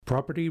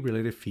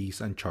property-related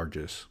fees and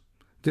charges.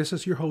 This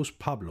is your host,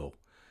 Pablo,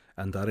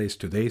 and that is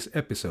today's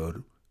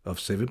episode of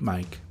Civic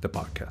Mike, the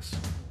podcast.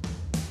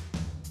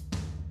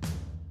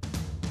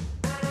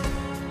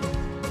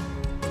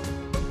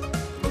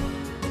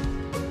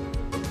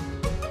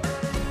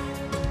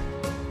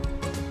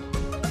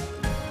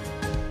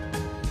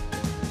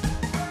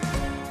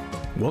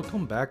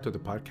 Welcome back to the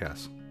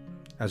podcast.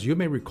 As you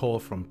may recall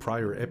from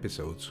prior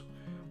episodes,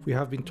 we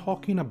have been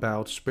talking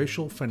about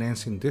special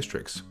financing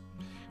districts,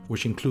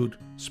 which include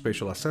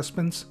special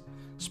assessments,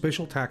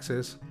 special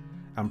taxes,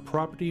 and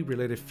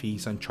property-related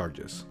fees and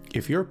charges.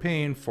 If you're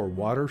paying for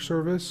water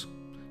service,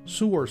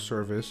 sewer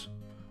service,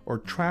 or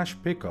trash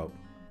pickup,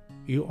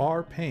 you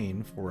are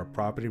paying for a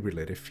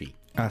property-related fee.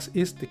 As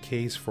is the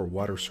case for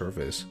water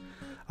service,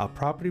 a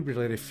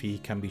property-related fee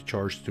can be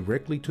charged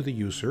directly to the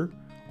user,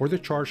 or the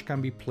charge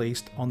can be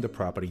placed on the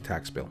property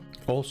tax bill.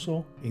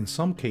 Also, in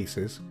some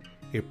cases,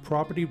 a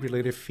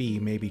property-related fee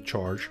may be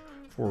charged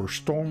for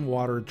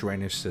stormwater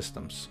drainage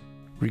systems.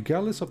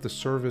 Regardless of the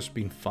service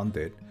being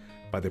funded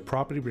by the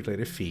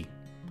property-related fee,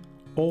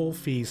 all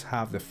fees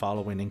have the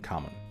following in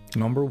common.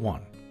 Number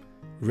 1,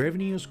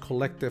 revenues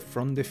collected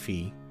from the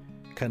fee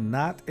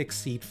cannot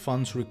exceed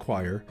funds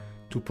required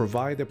to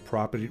provide the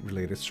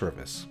property-related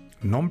service.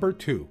 Number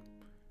 2,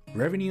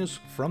 revenues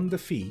from the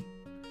fee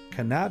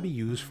cannot be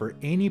used for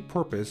any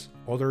purpose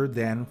other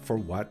than for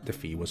what the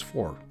fee was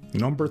for.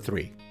 Number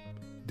 3,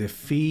 the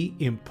fee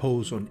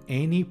imposed on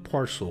any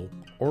parcel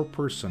or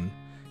person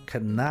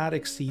cannot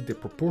exceed the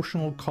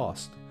proportional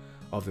cost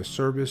of the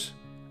service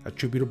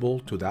attributable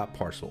to that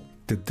parcel.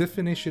 The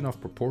definition of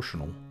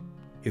proportional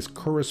is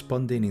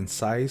corresponding in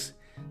size,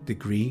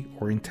 degree,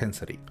 or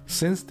intensity.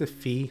 Since the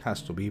fee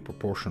has to be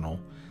proportional,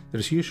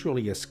 there's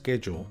usually a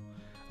schedule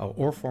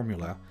or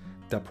formula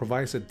that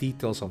provides the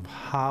details of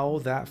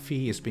how that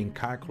fee is being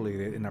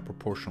calculated in a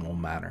proportional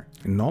manner.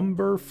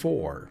 Number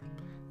 4,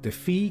 the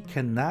fee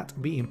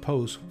cannot be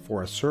imposed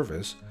for a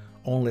service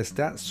unless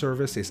that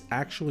service is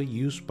actually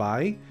used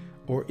by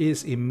or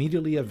is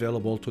immediately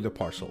available to the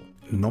parcel.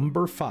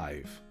 Number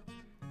 5,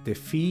 the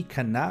fee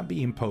cannot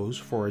be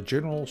imposed for a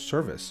general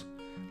service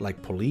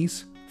like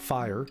police,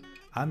 fire,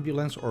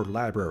 ambulance, or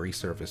library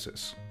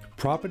services.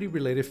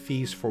 Property-related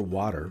fees for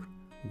water,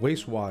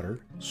 wastewater,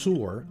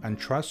 sewer, and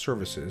trash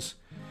services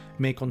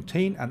may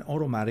contain an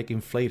automatic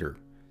inflator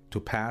to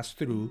pass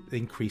through the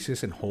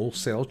increases in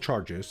wholesale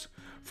charges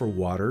for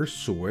water,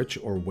 sewage,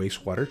 or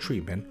wastewater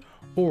treatment,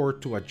 or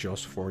to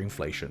adjust for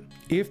inflation.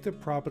 If the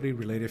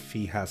property-related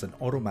fee has an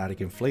automatic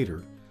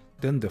inflator,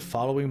 then the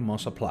following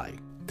must apply.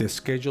 The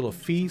schedule of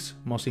fees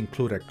must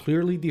include a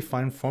clearly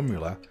defined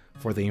formula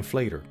for the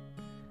inflator.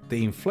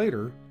 The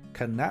inflator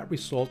cannot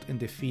result in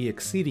the fee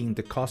exceeding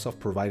the cost of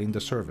providing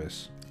the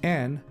service,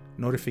 and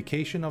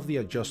notification of the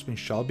adjustment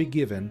shall be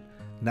given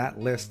not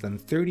less than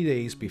 30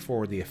 days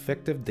before the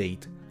effective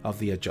date of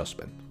the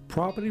adjustment.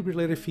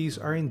 Property-related fees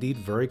are indeed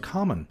very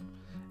common,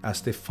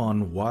 as they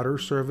fund water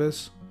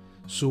service,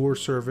 sewer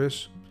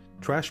service,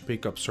 trash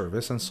pickup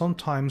service, and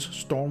sometimes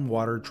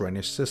stormwater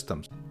drainage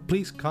systems.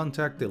 Please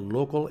contact the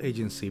local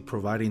agency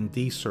providing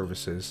these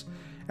services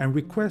and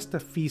request a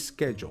fee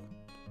schedule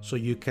so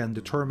you can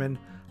determine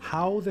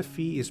how the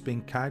fee is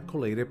being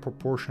calculated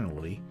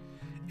proportionally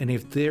and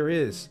if there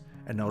is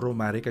an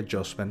automatic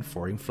adjustment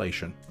for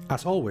inflation.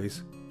 As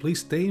always, please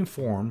stay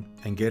informed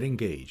and get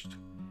engaged.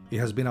 It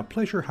has been a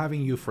pleasure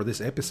having you for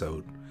this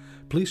episode.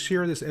 Please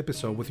share this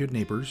episode with your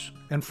neighbors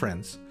and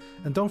friends,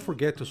 and don't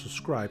forget to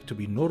subscribe to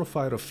be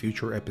notified of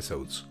future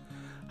episodes.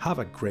 Have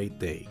a great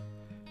day.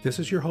 This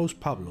is your host,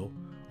 Pablo.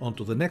 On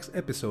to the next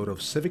episode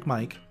of Civic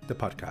Mike, the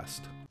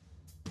podcast.